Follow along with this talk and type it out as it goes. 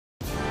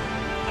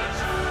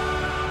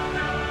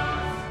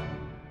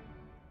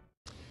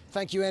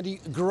Thank you, Andy.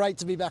 Great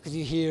to be back with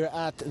you here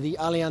at the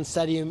Allianz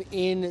Stadium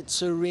in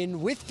Turin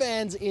with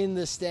fans in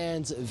the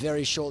stands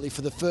very shortly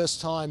for the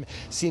first time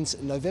since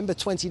November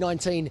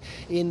 2019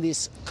 in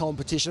this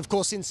competition. Of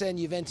course, since then,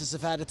 Juventus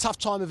have had a tough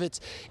time of it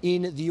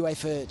in the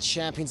UEFA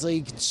Champions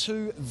League.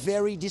 Two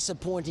very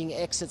disappointing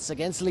exits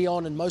against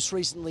Lyon and most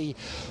recently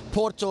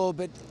Porto.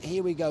 But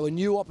here we go, a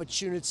new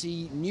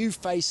opportunity, new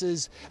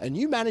faces, a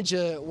new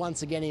manager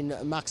once again in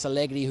Max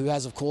Allegri, who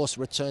has, of course,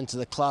 returned to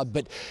the club.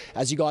 But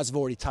as you guys have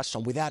already touched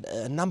on, without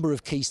a number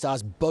of key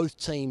stars, both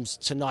teams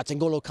tonight.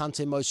 N'Golo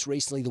Kante most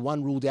recently, the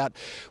one ruled out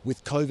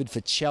with COVID for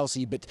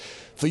Chelsea, but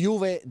for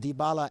Juve,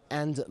 Dybala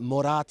and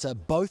Morata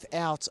both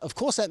out. Of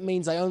course, that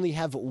means they only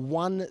have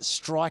one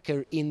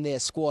striker in their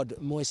squad,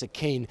 Moise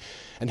Kean.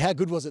 And how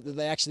good was it that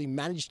they actually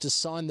managed to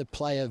sign the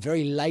player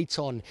very late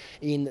on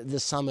in the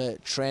summer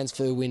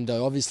transfer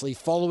window? Obviously,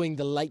 following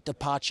the late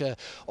departure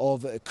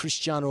of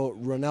Cristiano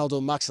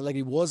Ronaldo, Max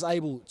Allegri was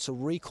able to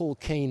recall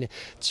Kean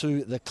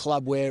to the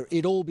club, where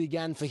it all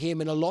began for him,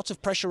 and a lot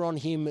of pressure on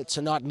him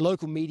tonight, and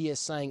local media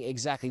saying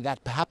exactly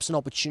that, perhaps an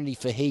opportunity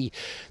for he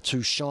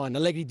to shine.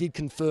 Allegri did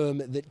confirm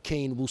that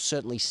Kean will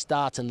certainly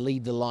start and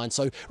lead the line,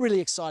 so really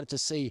excited to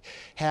see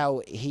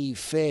how he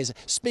fares.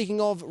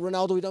 Speaking of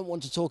Ronaldo, we don't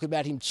want to talk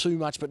about him too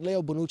much, but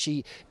Leo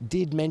Bonucci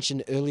did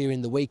mention earlier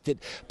in the week that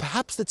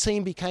perhaps the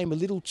team became a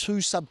little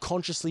too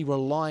subconsciously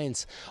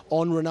reliant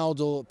on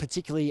Ronaldo,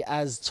 particularly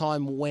as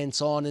time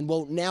went on, and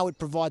well, now it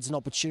provides an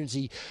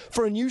opportunity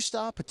for a new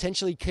star,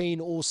 potentially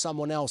Kean or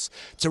someone else,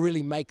 to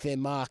really make their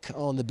mark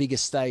on the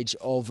biggest stage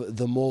of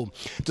them all.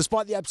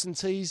 Despite the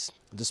absentees,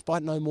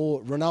 despite no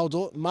more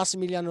Ronaldo,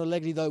 Massimiliano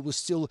Allegri, though, was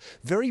still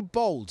very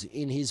bold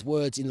in his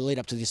words in the lead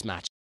up to this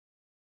match.